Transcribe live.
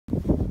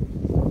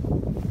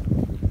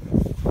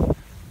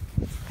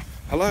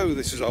Hello,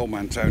 this is Old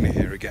Man Tony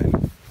here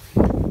again.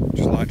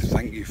 Just like to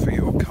thank you for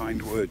your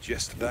kind words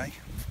yesterday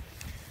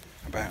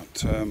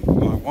about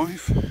my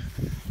wife.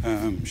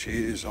 She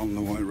is on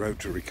the road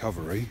to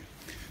recovery,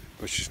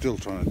 but she's still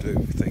trying to do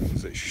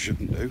things that she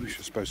shouldn't do.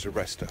 She's supposed to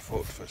rest her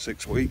foot for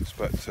 6 weeks,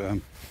 but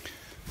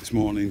this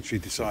morning she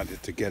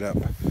decided to get up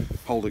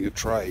holding a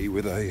tray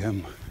with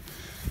a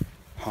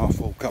half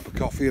full cup of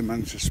coffee and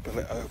managed to spill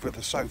it over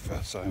the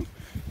sofa. So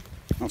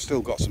I've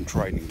still got some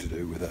training to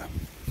do with her.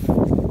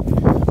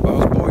 I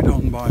was buoyed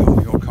on by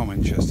all your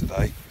comments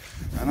yesterday,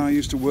 and I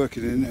used to work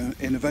in an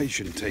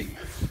innovation team,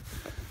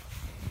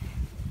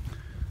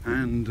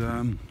 and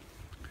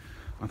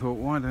I thought,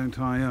 why don't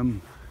I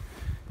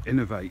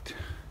innovate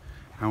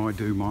how I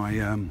do my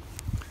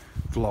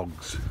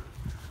vlogs?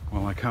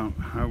 Well, I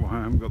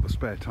haven't got the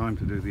spare time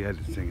to do the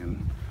editing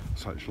and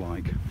such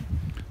like,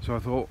 so I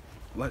thought,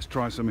 let's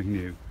try something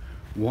new.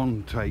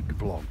 One take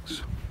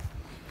vlogs.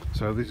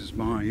 So this is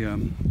my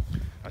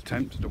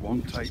attempt at a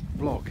one take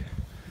vlog.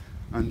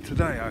 And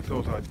today I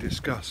thought I'd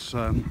discuss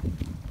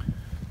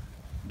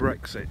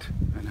Brexit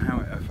and how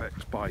it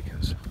affects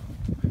bikers.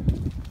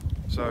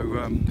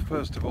 So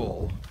first of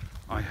all,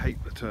 I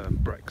hate the term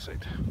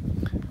Brexit.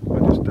 I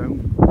just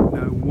don't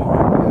know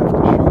why we have to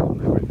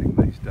shorten everything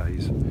these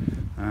days.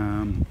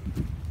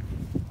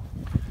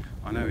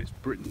 I know it's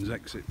Britain's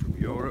exit from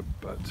Europe,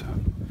 but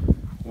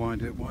why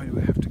do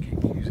we have to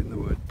keep using the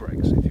word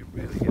Brexit? It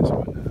really gets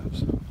on my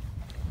nerves.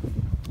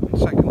 And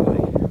secondly,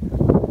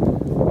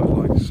 I'd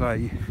like to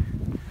say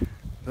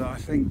that I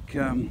think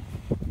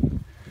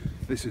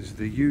this is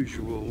the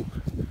usual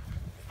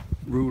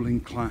ruling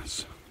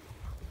class,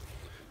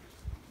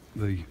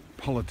 the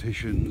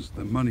politicians,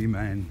 the money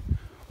men,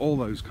 all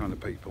those kind of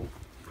people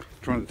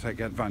trying to take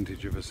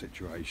advantage of a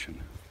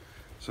situation.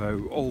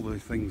 So all the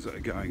things that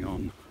are going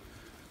on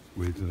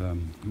with the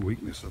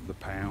weakness of the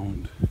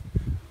pound,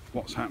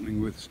 what's happening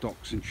with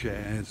stocks and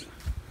shares,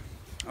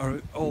 are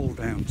all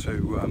down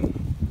to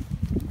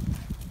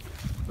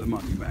the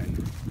money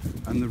men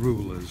and the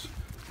rulers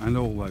and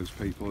all those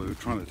people who are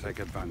trying to take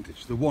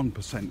advantage. The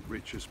 1%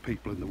 richest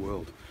people in the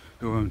world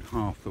who own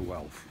half the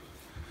wealth.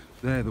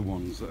 They're the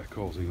ones that are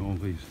causing all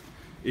these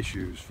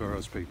issues for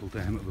us people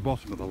down at the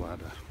bottom of the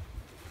ladder.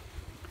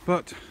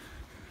 But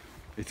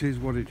it is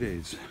what it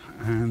is,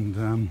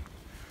 and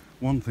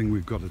one thing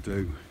we've got to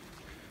do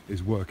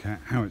is work out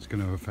how it's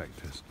going to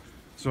affect us.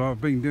 So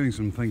I've been doing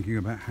some thinking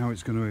about how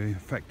it's going to be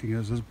affecting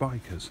us as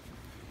bikers.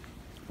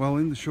 Well,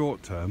 in the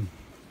short term,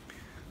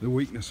 the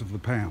weakness of the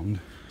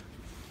pound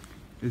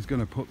is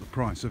going to put the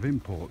price of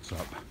imports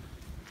up,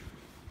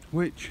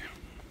 which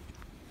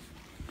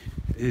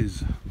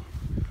is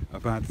a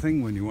bad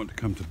thing when you want to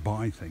come to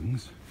buy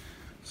things,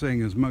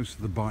 seeing as most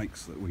of the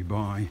bikes that we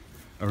buy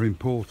are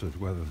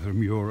imported, whether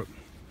from Europe,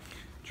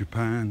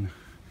 Japan,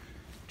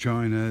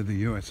 China, the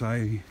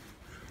USA,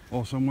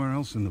 or somewhere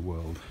else in the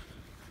world.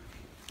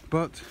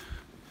 But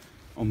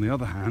on the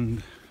other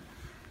hand,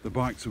 the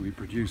bikes that we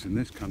produce in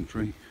this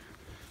country,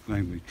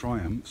 namely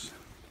Triumphs,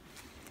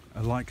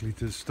 are likely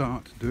to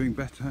start doing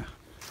better,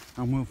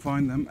 and we'll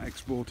find them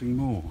exporting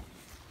more.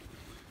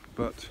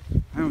 But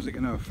how is it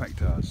going to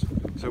affect us?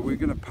 So we're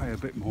going to pay a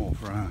bit more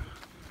for our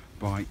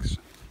bikes,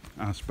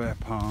 our spare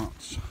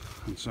parts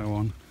and so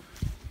on,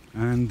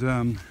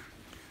 and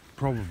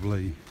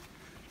probably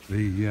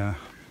the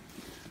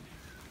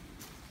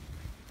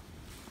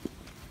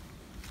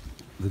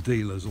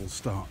dealers will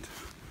start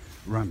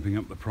ramping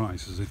up the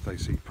prices if they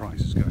see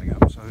prices going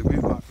up, so we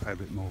might pay a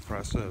bit more for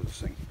our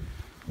servicing,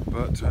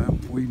 but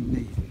we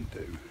needn't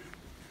do.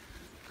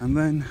 And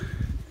then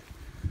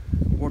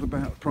what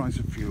about the price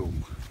of fuel?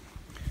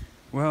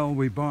 Well,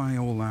 we buy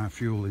all our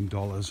fuel in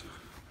dollars,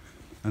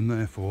 and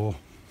therefore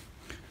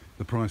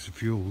the price of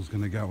fuel is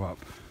going to go up,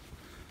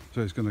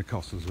 so it's going to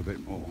cost us a bit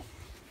more.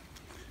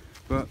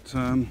 But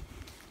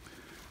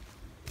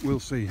we'll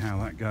see how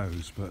that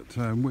goes. But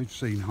we've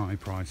seen high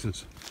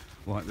prices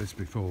like this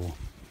before,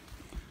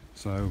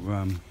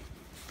 so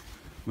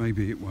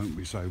maybe it won't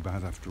be so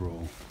bad after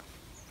all.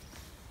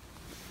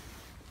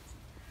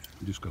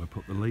 I've just got to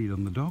put the lead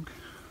on the dog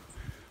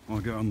while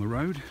I go on the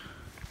road.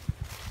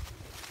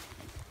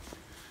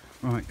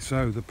 Right,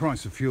 so the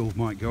price of fuel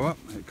might go up.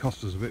 It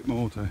costs us a bit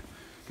more to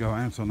go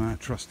out on our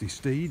trusty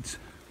steeds.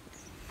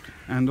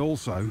 And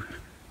also,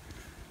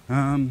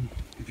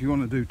 if you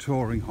want to do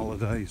touring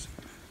holidays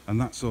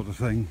and that sort of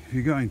thing, if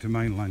you're going to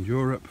mainland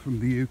Europe from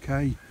the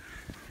UK,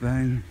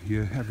 then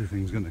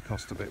everything's going to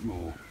cost a bit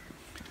more.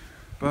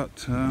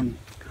 But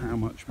how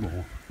much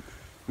more?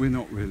 We're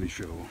not really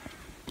sure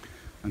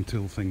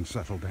until things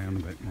settle down a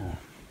bit more.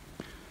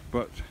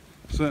 But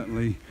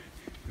certainly,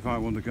 if I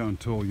want to go and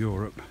tour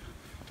Europe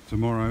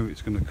tomorrow,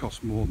 it's going to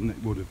cost more than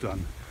it would have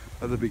done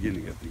at the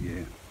beginning of the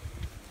year.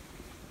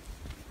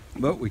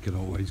 But we can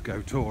always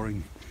go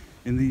touring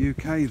in the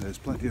UK. There's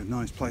plenty of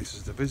nice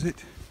places to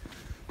visit.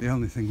 The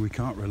only thing we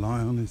can't rely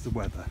on is the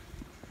weather.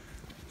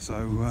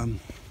 So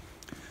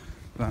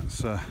that's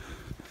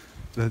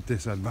the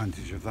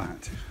disadvantage of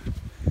that.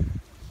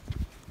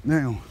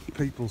 Now,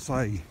 people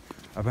say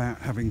about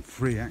having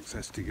free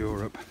access to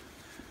Europe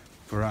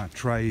for our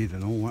trade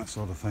and all that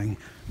sort of thing.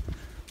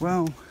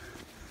 Well,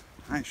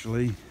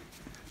 actually,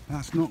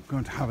 that's not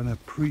going to have an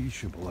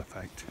appreciable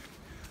effect.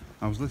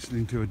 I was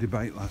listening to a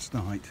debate last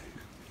night,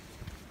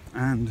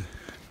 and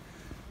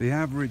the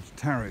average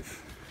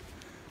tariff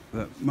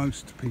that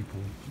most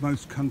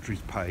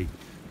countries pay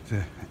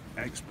to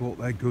export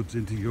their goods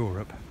into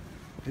Europe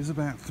is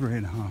about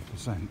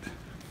 3.5%.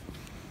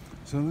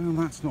 So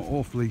that's not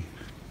awfully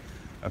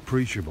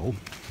appreciable.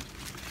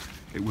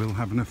 It will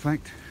have an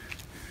effect,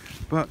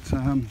 but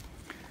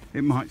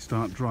it might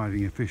start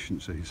driving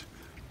efficiencies.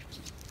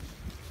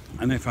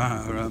 And if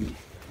our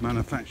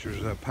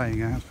manufacturers are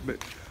paying out a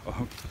bit, or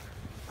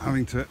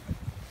having to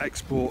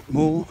export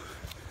more,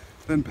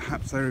 then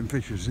perhaps their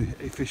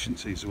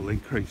efficiencies will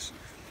increase.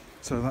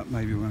 So that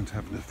maybe won't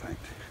have an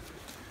effect.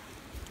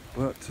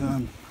 But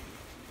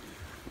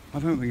I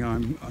don't think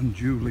I'm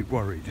unduly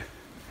worried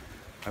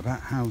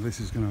about how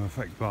this is going to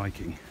affect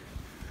biking.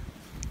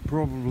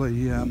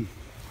 Probably a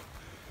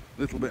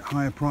little bit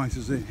higher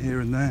prices here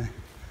and there,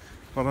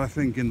 but I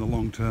think in the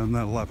long term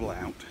they'll level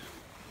out.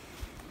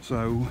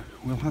 So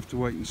we'll have to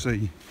wait and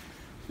see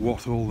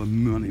what all the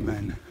money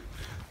men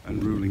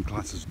and ruling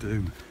classes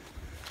do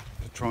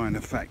to try and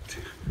affect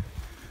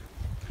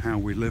how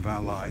we live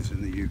our lives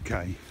in the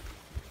UK.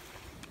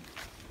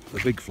 The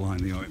big fly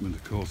in the ointment,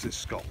 of course, is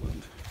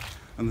Scotland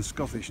and the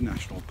Scottish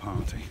National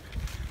Party,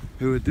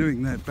 who are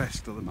doing their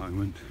best at the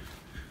moment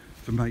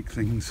to make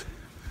things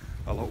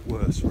a lot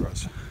worse for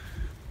us.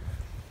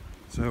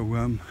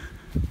 So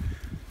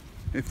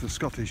if the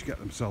Scottish get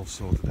themselves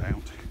sorted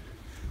out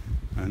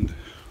and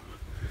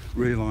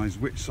realise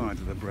which side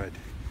of the bread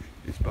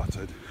is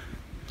buttered,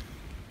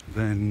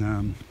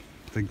 then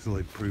things will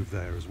improve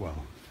there as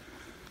well.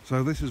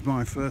 So this is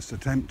my first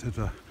attempt at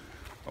a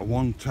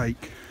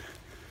one-take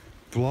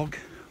vlog.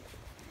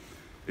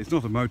 It's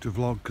not a motor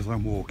vlog because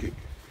I'm walking,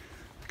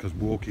 because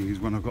walking is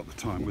when I've got the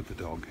time with the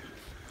dog.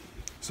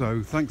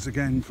 So thanks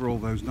again for all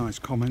those nice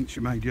comments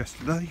you made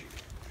yesterday.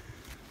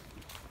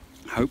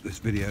 I hope this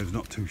video is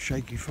not too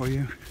shaky for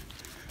you.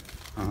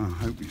 I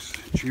hope you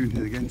tune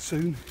in again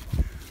soon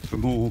for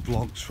more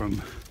vlogs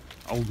from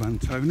Old Man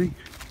Tony.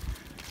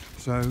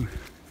 So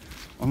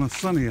on a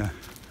sunnier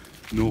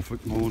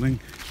Norfolk morning,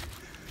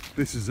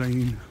 this is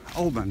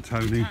Old Man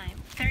Tony. Time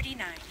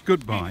 39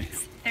 Goodbye.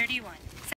 minutes.